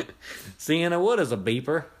know. Sienna, what is a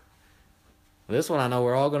beeper? This one I know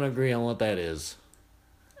we're all going to agree on what that is.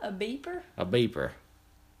 A beeper? A beeper.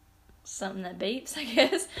 Something that beeps, I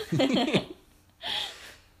guess.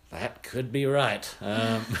 That could be right.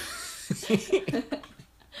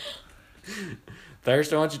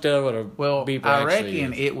 Thurston, why don't you tell what a Well, beeper I actually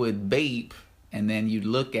reckon is? it would beep, and then you'd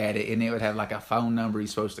look at it, and it would have like a phone number you're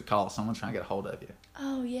supposed to call. Someone trying to get a hold of you.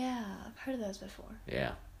 Oh, yeah. I've heard of those before.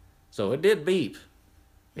 Yeah. So it did beep.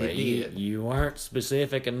 But It did. You weren't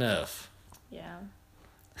specific enough. Yeah.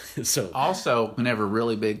 So Also, whenever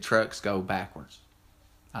really big trucks go backwards,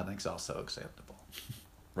 I think it's also acceptable.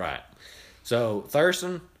 right. So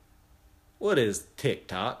Thurston, what is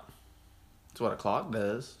TikTok? It's what a clock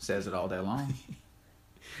does. Says it all day long.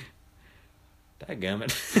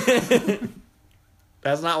 Dadgummit.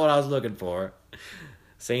 That's not what I was looking for.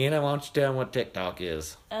 Sienna, why don't you tell them what TikTok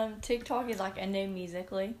is? TikTok is like a new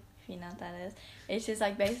Musically, if you know what that is. It's just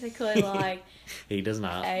like basically like He does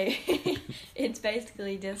not. it's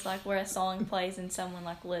basically just like where a song plays and someone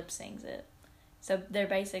like lip sings it. So they're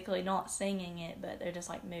basically not singing it, but they're just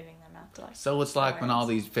like moving their mouth to like. So it's like when all words.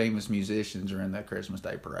 these famous musicians are in that Christmas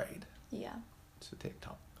Day parade. Yeah, It's a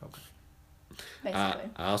TikTok. Okay.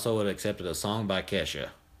 basically. I also would have accepted a song by Kesha.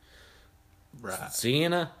 Right.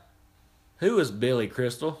 Sienna, who is Billy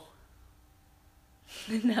Crystal?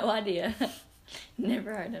 No idea.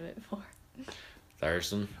 Never heard of it before.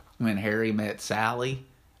 Thurston. When Harry Met Sally,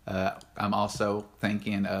 I'm also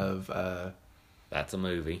thinking of That's a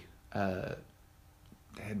movie. Dad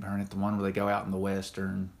Burn It, the one where they go out in the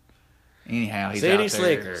western. Anyhow, he's City out there.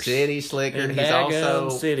 Slickers. City Slicker. And He's daggum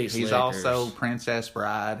also City he's Slickers. also Princess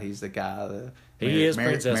Bride. He's the guy. He is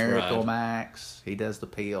Princess Miracle Bride. Max. He does the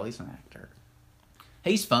peel. He's an actor.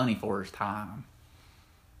 He's funny for his time.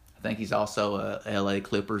 I think he's also a L.A.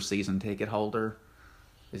 Clippers season ticket holder.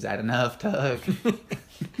 Is that enough, Tug?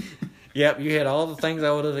 Yep, you had all the things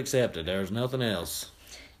I would have accepted. There was nothing else.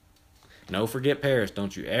 No Forget Paris.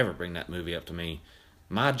 Don't you ever bring that movie up to me.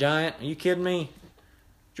 My Giant? Are you kidding me?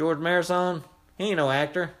 George Marathon? He ain't no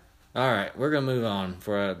actor. All right, we're going to move on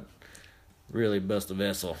for a really bust a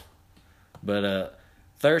vessel. But,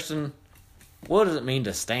 Thurston, what does it mean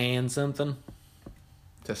to stand something?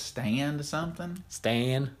 To stand something?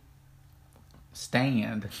 Stand?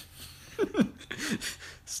 Stand.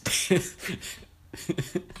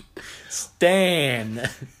 Stand.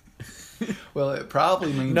 Well, it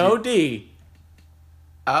probably means No you- D.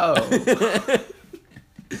 Oh.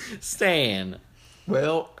 Stan.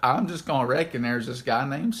 Well, I'm just gonna reckon there's this guy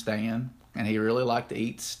named Stan, and he really liked to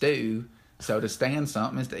eat stew. So to stand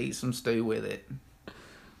something is to eat some stew with it.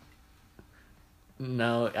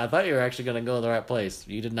 No, I thought you were actually going to go to the right place.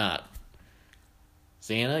 You did not.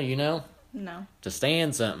 Sienna, you know? No. To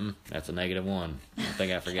stand something, that's a -1. I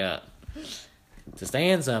think I forgot. To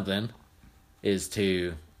stand something is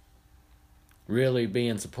to really be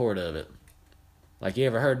in support of it. Like, you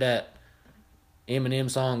ever heard that Eminem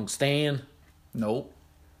song, Stan? Nope.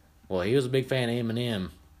 Well, he was a big fan of Eminem.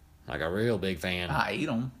 Like a real big fan. I eat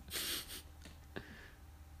them.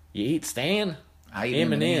 You eat Stan? I eat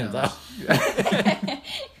M&Ms. M&Ms.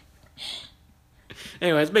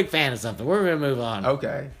 Anyways, big fan of something. We're going to move on.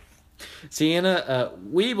 Okay. Sienna,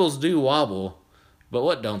 Weebles do wobble, but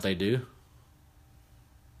what don't they do?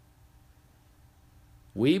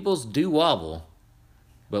 Weebles do wobble,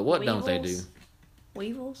 but what don't they do?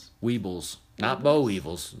 Weevils? Weebles, not boll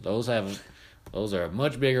weevils. Those are a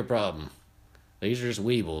much bigger problem. These are just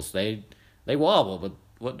weebles. They wobble, but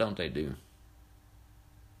what don't they do?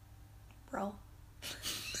 Roll.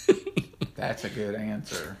 That's a good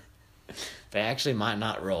answer. They actually might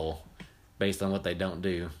not roll, based on what they don't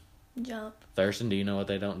do. Jump. Thurston, do you know what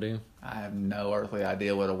they don't do? I have no earthly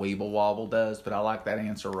idea what a weeble wobble does, but I like that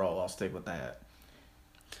answer roll. I'll stick with that.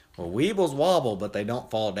 Well, weebles wobble, but they don't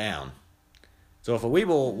fall down. So if a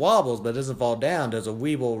weeble wobbles but doesn't fall down, does a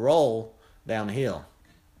weeble roll downhill?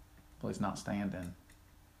 Well, he's not standing.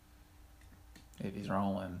 If he's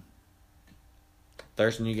rolling.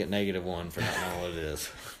 Thurston, you get -1 for not knowing what it is.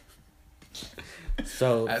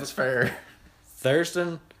 So, That's fair.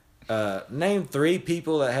 Thurston, name 3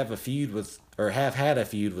 people that have a feud with, or have had a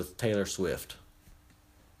feud with Taylor Swift.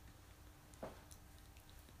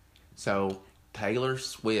 So Taylor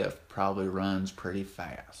Swift probably runs pretty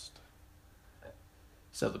fast.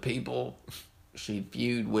 So the people she'd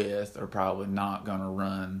feud with are probably not going to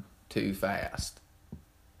run too fast.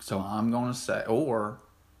 So I'm going to say, or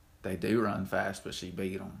they do run fast, but she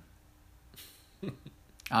beat them.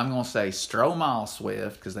 I'm going to say Stromae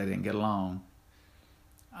Swift because they didn't get along.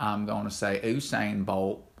 I'm going to say Usain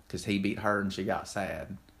Bolt because he beat her and she got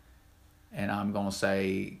sad. And I'm going to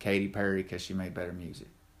say Katy Perry because she made better music.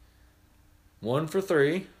 1 for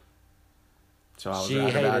 3. So I was She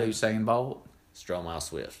right about hated- Usain Bolt. Stromae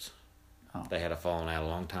Swift. Oh. They had a falling out a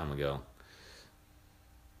long time ago.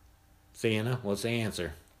 Sienna, what's the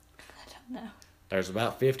answer? I don't know. There's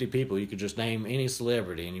about 50 people. You could just name any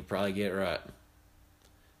celebrity and you probably get it right.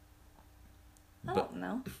 I But- don't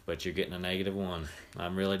know. But you're getting a -1.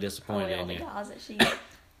 I'm really disappointed Probably all in the you. guys that she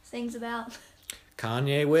sings about.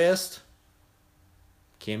 Kanye West,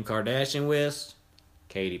 Kim Kardashian West,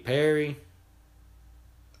 Katy Perry.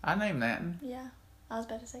 I named that. Yeah. I was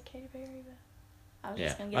about to say Katy Perry, but I was Yeah,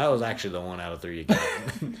 just going to that get was actually the 1 out of 3 you got.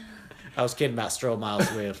 I was kidding about Stromae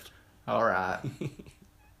Swift. All right.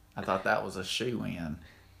 I thought that was a shoe-in.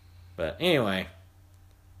 But anyway,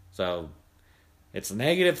 so it's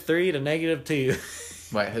 -3 to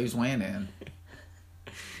 -2. Wait, who's winning?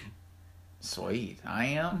 Sweet. I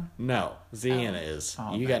am? No, Sienna is.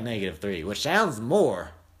 Oh, You got okay. -3, which sounds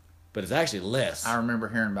more, but it's actually less. I remember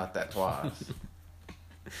hearing about that twice.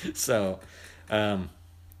 So,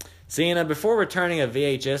 Sienna, before returning a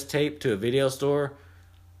VHS tape to a video store,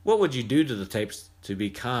 what would you do to the tapes to be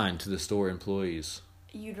kind to the store employees?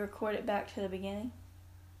 You'd record it back to the beginning.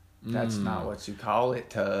 That's not what you call it,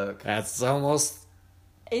 Tuck. That's almost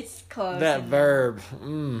It's close. that enough. verb.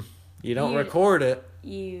 You don't record it.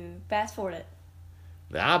 You fast forward it.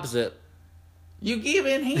 The opposite. You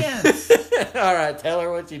giving hints. All right, tell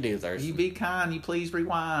her what you do, Thurston. You be kind. You please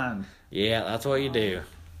rewind. Yeah, that's what you do.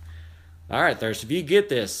 All right, Thurston, if you get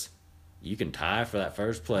this, you can tie for that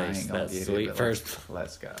first I place. ain't gonna That get sweet it, but first.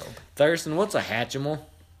 let's go. Thurston, what's a Hatchimal?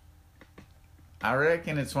 I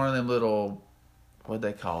reckon it's one of them little, what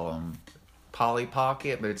they call them, Polly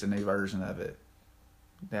Pocket, but it's a new version of it.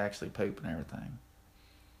 They actually poop and everything.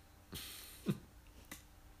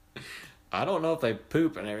 I don't know if they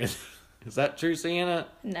poop and everything. Is that true, Sienna?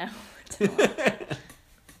 No, it's not.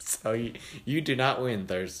 So you do not win,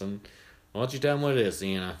 Thurston. Why don't you tell them what it is,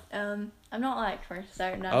 Sienna? I'm not like for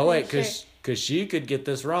certain. I'm Oh, wait, pretty sure- because she could get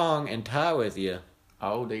this wrong and tie with you.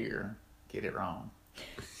 Oh dear, get it wrong.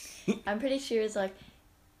 I'm pretty sure it's like.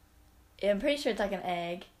 I'm pretty sure it's like an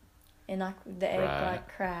egg, and like the egg Right.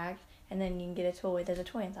 like cracked, and then you can get a toy. There's a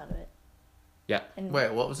toy inside of it. Yeah, And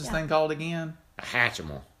Wait, what was this thing called again? a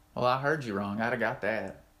Hatchimal. Well, I heard you wrong. I'd have got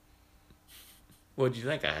that. What'd you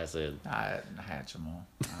think I said? I Hatchimal.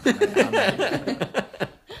 I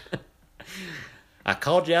I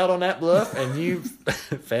called you out on that bluff, and you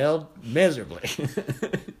failed miserably.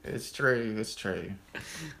 It's true. It's true.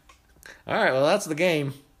 All right, well, that's the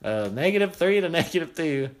game. -3 to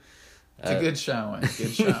 -2. It's a good showing.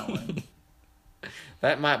 Good showing.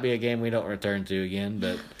 That might be a game we don't return to again,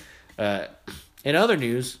 but in other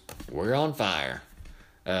news, we're on fire.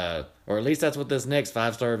 Or at least that's what this next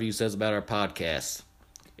 5-star review says about our podcast.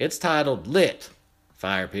 It's titled Lit,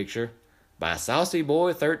 Fire Picture, by Saucy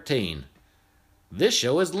Boy 13. This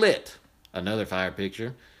show is lit. Another fire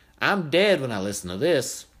picture. I'm dead when I listen to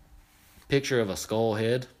this. Picture of a skull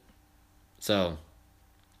head. So,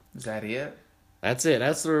 Is that it? that's it.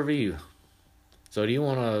 That's the review. So do you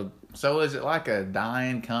want to... So is it like a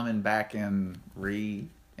dying coming back in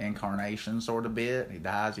reincarnation sort of bit? He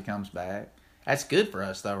dies, he comes back. That's good for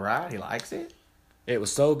us though, right? He likes it? It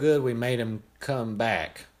was so good we made him come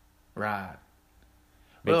back Right.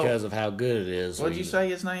 because of how good it is. What did you say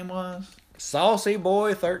his name was? Saucy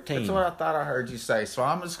Boy 13. That's what I thought I heard you say. So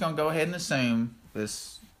I'm just going to go ahead and assume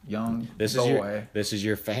this young This boy is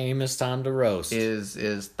your famous time to roast.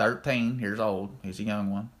 is 13 years old. He's a young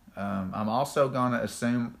one. I'm also going to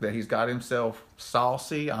assume that he's got himself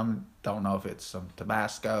saucy. I don't know if it's some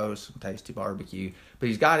Tabasco, some tasty barbecue, but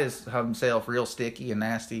he's got himself real sticky and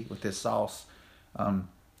nasty with this sauce.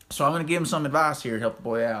 So I'm going to give him some advice here to help the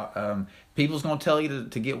boy out. People's going to tell you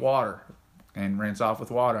to get water and rinse off with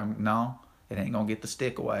water. No, it ain't going to get the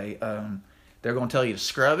stick away. They're going to tell you to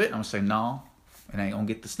scrub it. I'm going to say no, it ain't going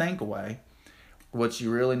to get the stink away. What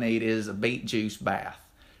you really need is a beet juice bath.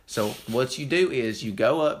 So what you do is you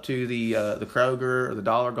go up to the Kroger or the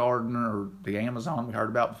Dollar Garden or the Amazon we heard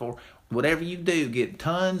about before. Whatever you do, get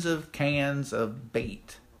tons of cans of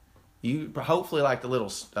beet. You hopefully like the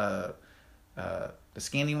little the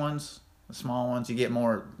skinny ones, the small ones. You get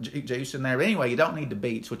more juice in there. But anyway, you don't need the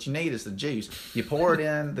beets. What you need is the juice. You pour it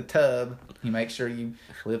in the tub. You make sure you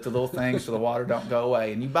lift the little things so the water don't go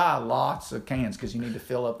away. And you buy lots of cans because you need to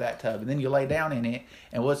fill up that tub. And then you lay down in it.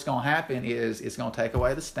 And what's going to happen is it's going to take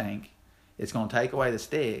away the stink. It's going to take away the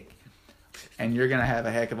stick. And you're going to have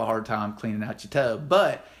a heck of a hard time cleaning out your tub.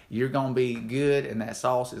 But you're going to be good, and that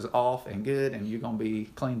sauce is off and good, and you're going to be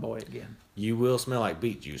clean boy again. You will smell like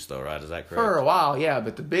beet juice, though, right? Is that correct? For a while, yeah,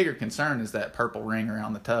 but the bigger concern is that purple ring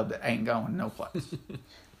around the tub that ain't going no place.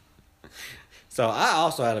 So I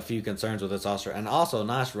also had a few concerns with this saucer, and also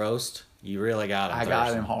nice roast. You really got him. I got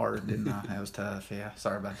Thurston. him hard, didn't I? That was tough, yeah.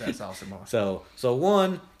 Sorry about that, saucer boy. So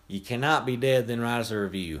one, you cannot be dead then write us a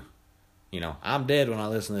review. You know, I'm dead when I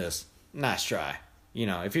listen to this. Nice try. You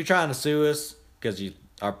know, if you're trying to sue us because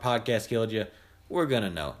our podcast killed you, we're gonna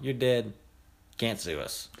know you're dead. Can't sue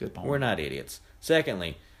us. Good point. We're not idiots.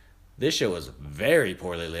 Secondly, this show is very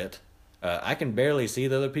poorly lit. I can barely see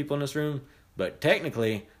the other people in this room, but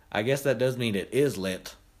technically, I guess that does mean it is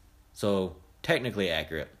lit. So technically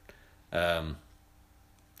accurate. So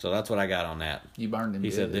that's what I got on that. You burned him He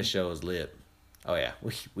good. said this show is lit. Oh yeah,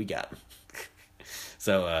 we got him.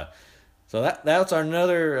 So that's our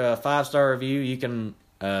another 5-star review. You can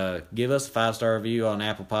give us a 5-star review on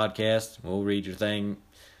Apple Podcasts. We'll read your thing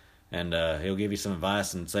and he'll give you some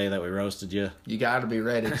advice and say that we roasted you. You got to be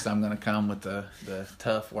ready because I'm going to come with the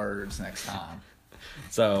tough words next time.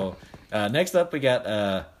 So next up, we got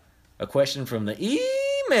a question from the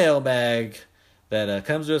email bag that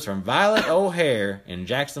comes to us from Violet O'Hare in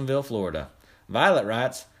Jacksonville, Florida. Violet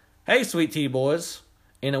writes, "Hey, Sweet Tea Boys.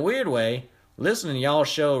 In a weird way, listening to y'all's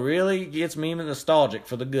show really gets me nostalgic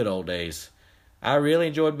for the good old days. I really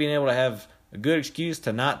enjoyed being able to have a good excuse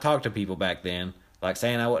to not talk to people back then, like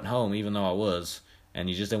saying I wasn't home even though I was, and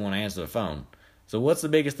you just didn't want to answer the phone. So what's the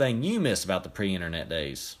biggest thing you miss about the pre-internet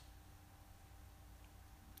days?"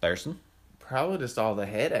 Thurston? Probably just all the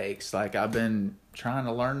headaches. Like, I've been trying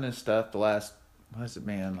to learn this stuff the last, what's it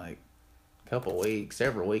been, like couple weeks,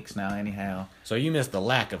 several weeks now anyhow. So you miss the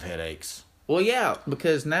lack of headaches. Well, yeah,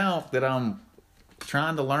 because now that I'm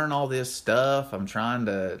trying to learn all this stuff, I'm trying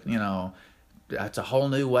to, it's a whole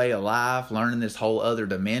new way of life, learning this whole other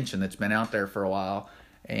dimension that's been out there for a while.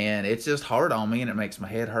 And it's just hard on me, and it makes my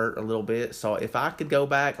head hurt a little bit. So if I could go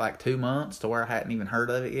back like 2 months to where I hadn't even heard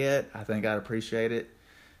of it yet, I think I'd appreciate it.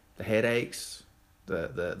 The headaches,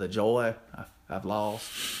 the joy I've lost.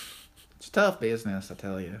 It's tough business, I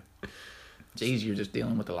tell you. It's easier just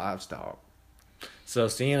dealing with the livestock. So,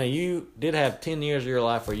 Sienna, you did have 10 years of your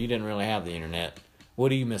life where you didn't really have the internet. What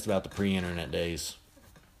do you miss about the pre-internet days?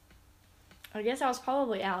 I guess I was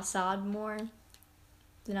probably outside more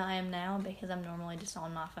than I am now because I'm normally just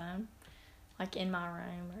on my phone, like in my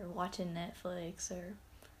room or watching Netflix or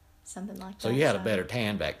something like that. So you had a better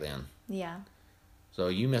tan back then. Yeah. So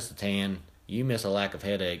you miss the tan. You miss a lack of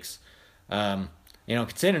headaches.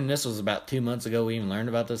 Considering this was about 2 months ago we even learned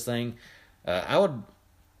about this thing,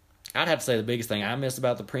 I'd have to say the biggest thing I missed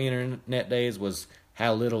about the pre-internet days was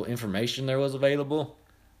how little information there was available.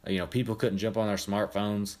 People couldn't jump on their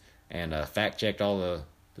smartphones and fact-check all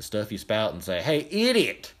the stuff you spout and say, "Hey,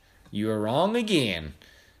 idiot, you were wrong again.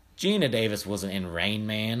 Gina Davis wasn't in Rain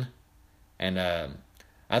Man." And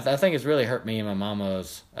I think it's really hurt me and my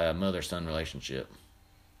mama's mother-son relationship.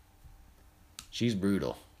 She's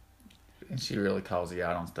brutal. And she really calls you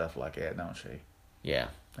out on stuff like that, don't she? Yeah.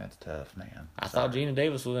 That's tough, man. I thought Gina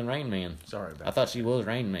Davis was in Rain Man. Sorry about I thought she was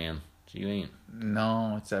Rain Man. She ain't.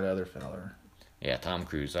 No, it's that other feller. Yeah, Tom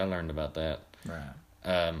Cruise. I learned about that.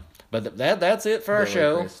 Right. But that's it for our Billy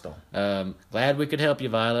show. Crystal. Glad we could help you,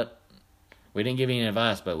 Violet. We didn't give you any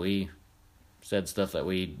advice, but we said stuff that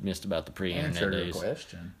we missed about the pre-internet Answer days. your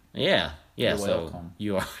question. Yeah. You're so welcome.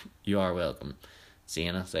 you are welcome.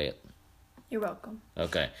 Sienna, say it. You're welcome.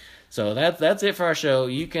 Okay. So that's it for our show.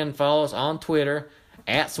 You can follow us on Twitter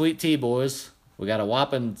at Sweet Tea Boys. We got a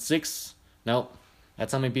whopping 6. Nope.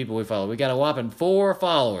 That's how many people we follow. We got a whopping 4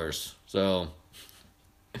 followers. So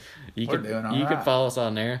you We're can doing all you can right. follow us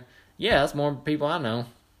on there. Yeah, that's more people I know.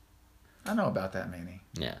 I know about that many.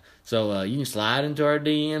 Yeah. So you can slide into our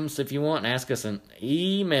DMs if you want and ask us an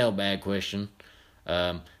email bag question.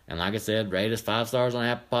 And like I said, rate us 5 stars on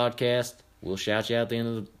Apple Podcast. We'll shout you out at the end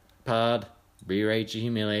of the pod. Berate you,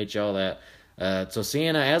 humiliate you, all that. So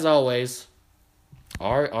Sienna, as always,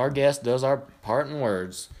 our guest does our parting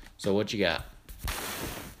words. So what you got?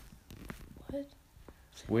 What?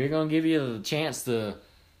 We're going to give you the chance to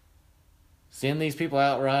send these people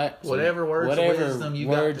out right. So Whatever words of wisdom you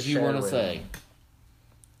got to words you share want to with say.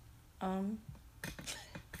 them.